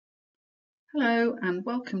Hello and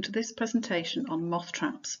welcome to this presentation on moth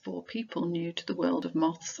traps for people new to the world of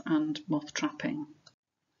moths and moth trapping.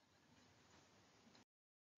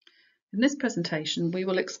 In this presentation we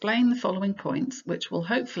will explain the following points which will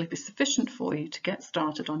hopefully be sufficient for you to get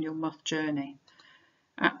started on your moth journey.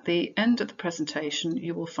 At the end of the presentation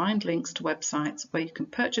you will find links to websites where you can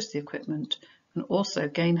purchase the equipment and also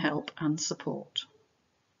gain help and support.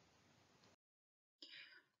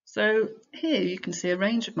 So here you can see a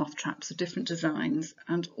range of moth traps of different designs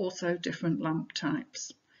and also different lamp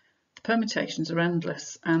types. The permutations are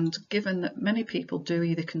endless, and given that many people do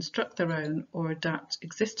either construct their own or adapt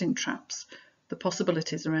existing traps, the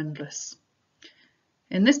possibilities are endless.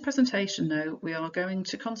 In this presentation though, we are going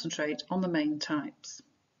to concentrate on the main types.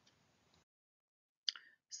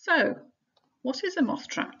 So, what is a moth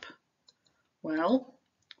trap? Well,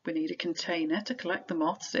 we need a container to collect the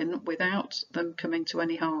moths in without them coming to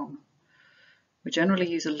any harm. We generally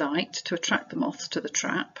use a light to attract the moths to the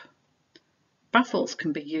trap. Baffles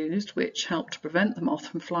can be used which help to prevent the moth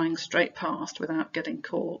from flying straight past without getting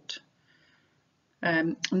caught.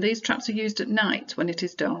 And these traps are used at night when it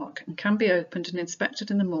is dark and can be opened and inspected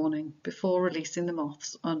in the morning before releasing the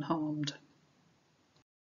moths unharmed.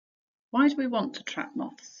 Why do we want to trap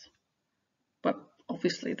moths? Well,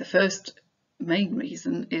 obviously the first main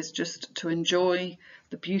reason is just to enjoy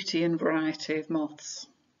the beauty and variety of moths.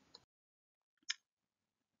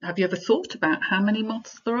 Have you ever thought about how many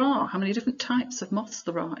moths there are, how many different types of moths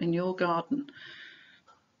there are in your garden?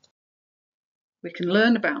 We can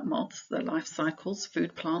learn about moths, their life cycles,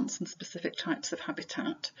 food plants and specific types of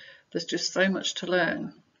habitat. There's just so much to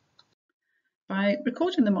learn. By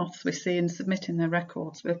recording the moths we see and submitting their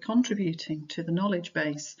records, we're contributing to the knowledge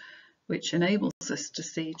base which enables us to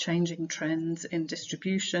see changing trends in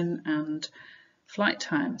distribution and flight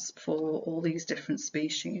times for all these different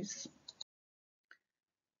species.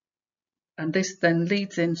 And this then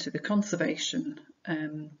leads into the conservation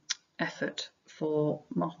effort for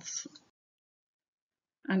moths.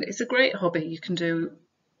 And it's a great hobby you can do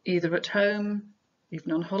either at home,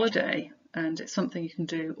 even on holiday, and it's something you can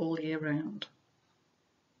do all year round.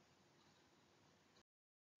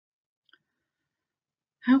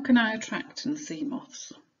 How can I attract and see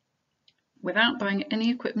moths? Without buying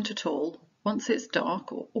any equipment at all, once it's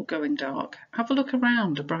dark or going dark, have a look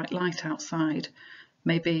around a bright light outside,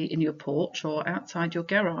 maybe in your porch or outside your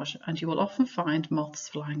garage, and you will often find moths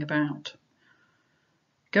flying about.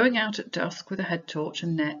 Going out at dusk with a head torch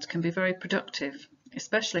and net can be very productive,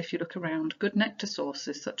 especially if you look around good nectar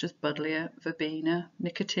sources such as buddleia, verbena,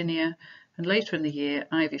 nicotiana, and later in the year,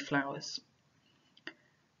 ivy flowers.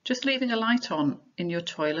 Just leaving a light on in your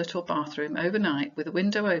toilet or bathroom overnight with a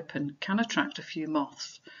window open can attract a few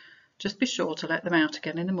moths. Just be sure to let them out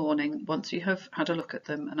again in the morning once you have had a look at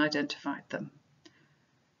them and identified them.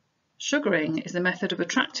 Sugaring is a method of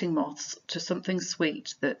attracting moths to something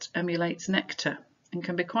sweet that emulates nectar and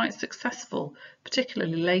can be quite successful,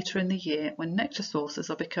 particularly later in the year when nectar sources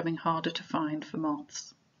are becoming harder to find for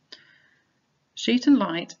moths. Sheet and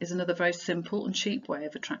light is another very simple and cheap way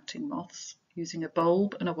of attracting moths. Using a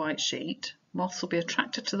bulb and a white sheet, moths will be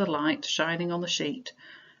attracted to the light shining on the sheet,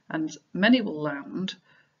 and many will land,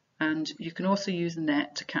 and you can also use a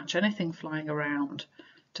net to catch anything flying around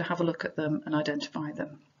to have a look at them and identify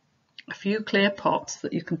them. A few clear pots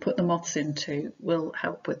that you can put the moths into will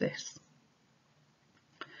help with this.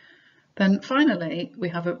 Then finally we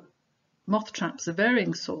have moth traps of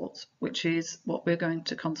varying sorts, which is what we're going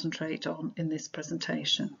to concentrate on in this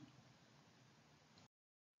presentation.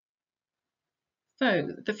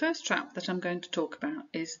 So the first trap that I'm going to talk about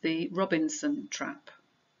is the Robinson trap.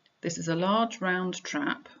 This is a large round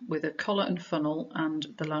trap with a collar and funnel and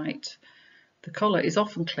the light. The collar is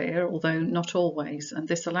often clear, although not always, and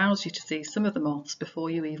this allows you to see some of the moths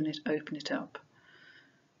before you even open it up.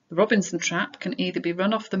 The Robinson trap can either be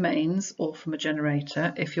run off the mains or from a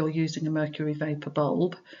generator if you're using a mercury vapor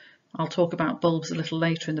bulb. I'll talk about bulbs a little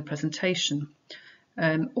later in the presentation.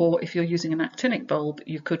 Or if you're using an actinic bulb,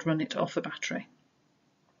 you could run it off a battery.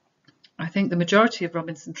 I think the majority of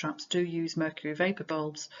Robinson traps do use mercury vapor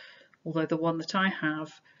bulbs, although the one that I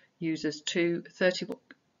have uses two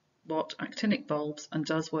 30-watt actinic bulbs and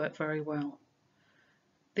does work very well.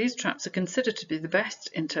 These traps are considered to be the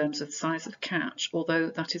best in terms of size of catch,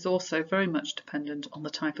 although that is also very much dependent on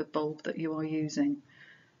the type of bulb that you are using.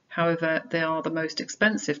 However, they are the most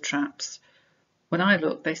expensive traps. When I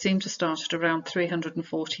look, they seem to start at around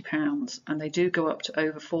 £340 and they do go up to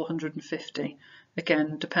over £450,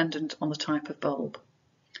 again dependent on the type of bulb.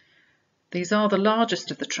 These are the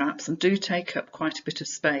largest of the traps and do take up quite a bit of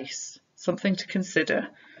space, something to consider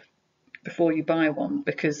before you buy one,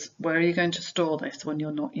 because where are you going to store this when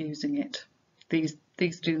you're not using it?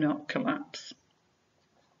 These do not collapse.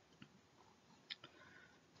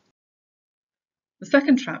 The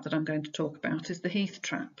second trap that I'm going to talk about is the Heath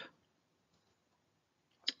trap.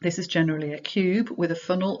 This is generally a cube with a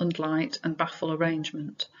funnel and light and baffle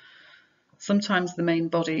arrangement. Sometimes the main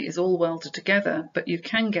body is all welded together, but you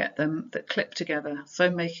can get them that clip together, so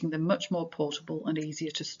making them much more portable and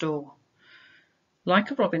easier to store.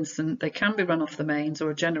 Like a Robinson, they can be run off the mains or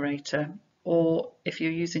a generator, or if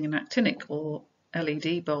you're using an actinic or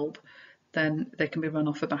LED bulb, then they can be run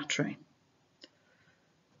off a battery.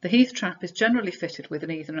 The Heath trap is generally fitted with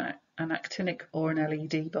either an actinic or an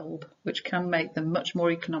LED bulb, which can make them much more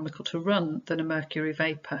economical to run than a Mercury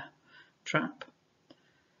vapor trap.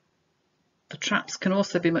 The traps can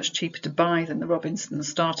also be much cheaper to buy than the Robinsons,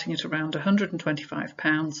 starting at around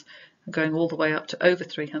 £125 and going all the way up to over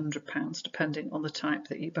 £300 depending on the type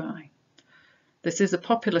that you buy. This is a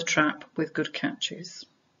popular trap with good catches.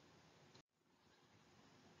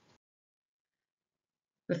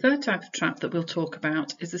 The third type of trap that we'll talk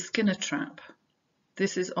about is a Skinner trap.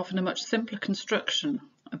 This is often a much simpler construction,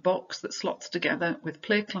 a box that slots together with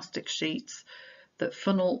clear plastic sheets that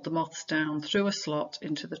funnel the moths down through a slot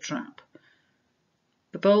into the trap.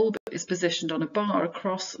 The bulb is positioned on a bar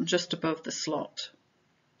across and just above the slot.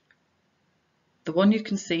 The one you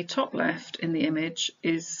can see top left in the image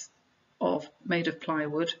is made of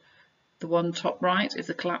plywood. The one top right is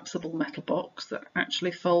a collapsible metal box that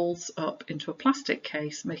actually folds up into a plastic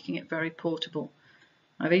case, making it very portable.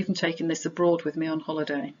 I've even taken this abroad with me on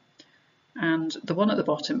holiday. And the one at the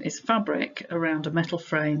bottom is fabric around a metal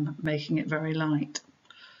frame, making it very light.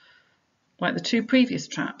 Like the two previous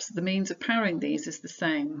traps, the means of powering these is the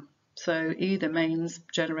same, so either mains,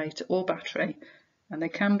 generator or battery, and they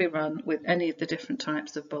can be run with any of the different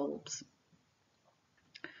types of bulbs.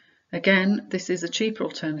 Again, this is a cheaper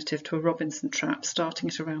alternative to a Robinson trap, starting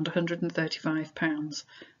at around £135,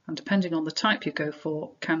 and depending on the type you go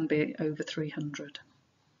for, can be over £300.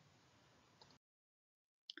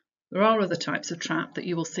 There are other types of trap that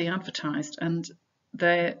you will see advertised, and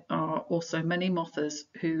there are also many mothers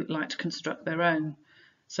who like to construct their own.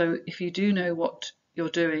 So if you do know what you're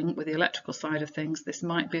doing with the electrical side of things, this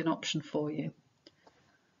might be an option for you.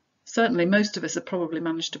 Certainly most of us have probably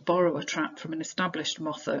managed to borrow a trap from an established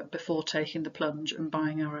mother before taking the plunge and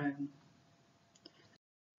buying our own.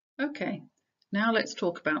 Okay, now let's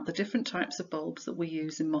talk about the different types of bulbs that we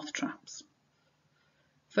use in moth traps.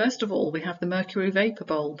 First of all, we have the Mercury vapor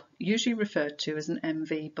bulb, usually referred to as an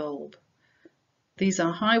MV bulb. These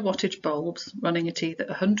are high wattage bulbs running at either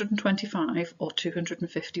 125 or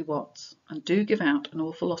 250 watts and do give out an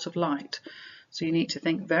awful lot of light, so you need to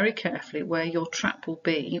think very carefully where your trap will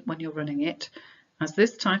be when you're running it, as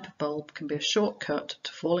this type of bulb can be a shortcut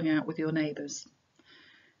to falling out with your neighbours.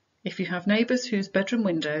 If you have neighbours whose bedroom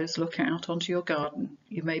windows look out onto your garden,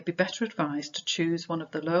 you may be better advised to choose one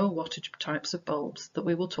of the lower wattage types of bulbs that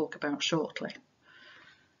we will talk about shortly.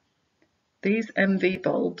 These MV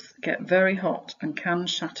bulbs get very hot and can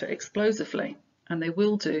shatter explosively, and they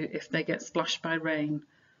will do if they get splashed by rain,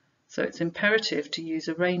 so it's imperative to use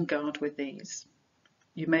a rain guard with these.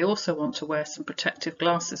 You may also want to wear some protective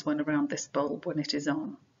glasses when around this bulb when it is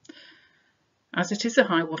on. As it is a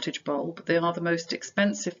high wattage bulb, they are the most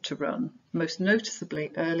expensive to run, most noticeably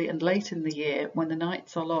early and late in the year when the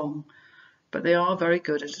nights are long, but they are very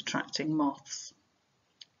good at attracting moths.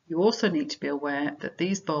 You also need to be aware that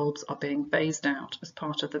these bulbs are being phased out as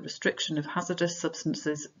part of the Restriction of Hazardous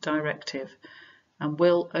Substances Directive and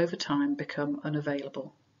will over time become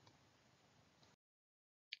unavailable.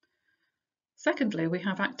 Secondly, we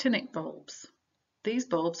have actinic bulbs. These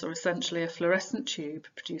bulbs are essentially a fluorescent tube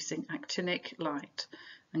producing actinic light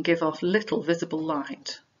and give off little visible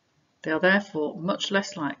light. They are therefore much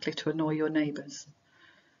less likely to annoy your neighbours.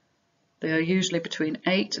 They are usually between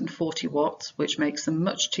 8 and 40 watts, which makes them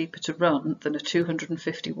much cheaper to run than a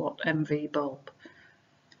 250 watt MV bulb.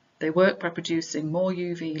 They work by producing more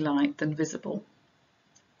UV light than visible.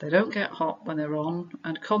 They don't get hot when they're on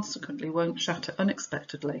and consequently won't shatter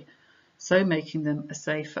unexpectedly, so making them a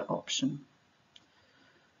safer option.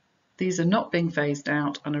 These are not being phased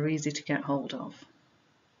out and are easy to get hold of.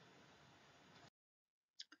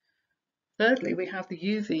 Thirdly, we have the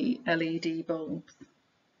UV LED bulbs.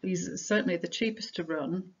 These are certainly the cheapest to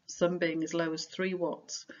run, some being as low as 3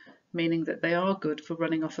 watts, meaning that they are good for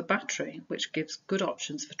running off a battery, which gives good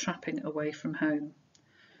options for trapping away from home.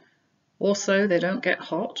 Also, they don't get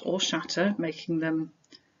hot or shatter, making them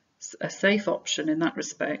a safe option in that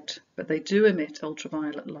respect, but they do emit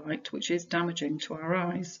ultraviolet light, which is damaging to our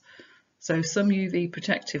eyes. So some UV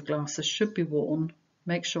protective glasses should be worn.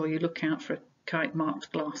 Make sure you look out for kite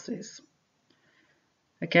marked glasses.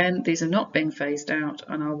 Again, these are not being phased out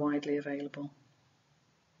and are widely available.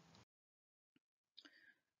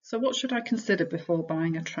 So what should I consider before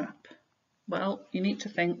buying a trap? Well, you need to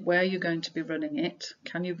think where you're going to be running it.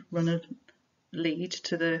 Can you run a lead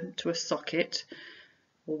to a socket,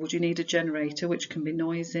 or would you need a generator, which can be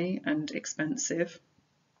noisy and expensive?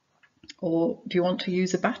 Or do you want to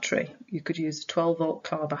use a battery? You could use a 12-volt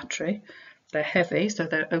car battery. They're heavy, so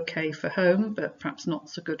they're okay for home, but perhaps not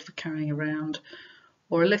so good for carrying around.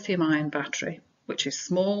 Or a lithium-ion battery, which is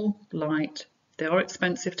small, light. They are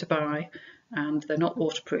expensive to buy, and they're not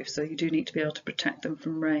waterproof, so you do need to be able to protect them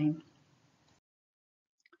from rain.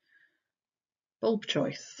 Bulb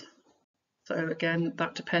choice. So again,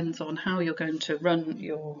 that depends on how you're going to run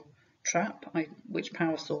your trap, which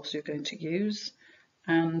power source you're going to use,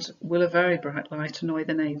 and will a very bright light annoy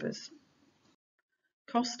the neighbours?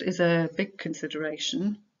 Cost is a big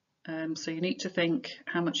consideration, so you need to think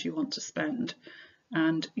how much you want to spend,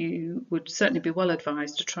 and you would certainly be well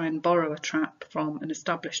advised to try and borrow a trap from an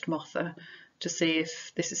established mother to see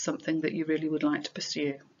if this is something that you really would like to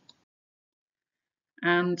pursue.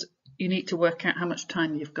 And you need to work out how much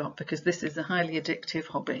time you've got, because this is a highly addictive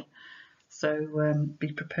hobby, so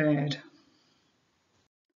be prepared.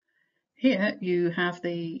 Here you have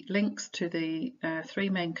the links to the 3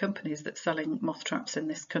 main companies that are selling moth traps in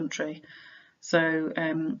this country. So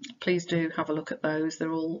please do have a look at those.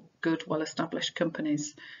 They're all good, well-established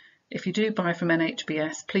companies. If you do buy from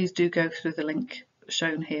NHBS, please do go through the link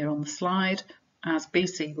shown here on the slide, as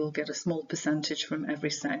BC will get a small percentage from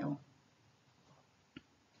every sale.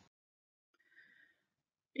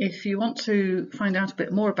 If you want to find out a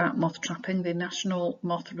bit more about moth trapping, the National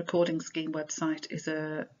Moth Recording Scheme website is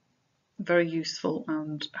very useful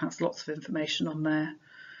and has lots of information on there.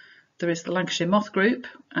 There is the Lancashire Moth Group,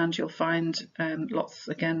 and you'll find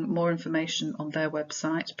more information on their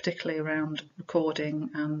website, particularly around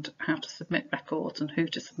recording and how to submit records and who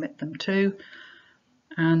to submit them to.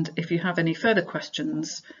 And if you have any further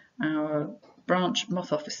questions, our branch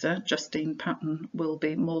moth officer, Justine Patton, will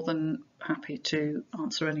be more than happy to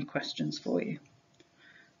answer any questions for you.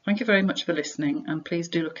 Thank you very much for listening, and please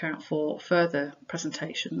do look out for further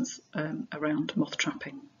presentations around moth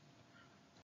trapping.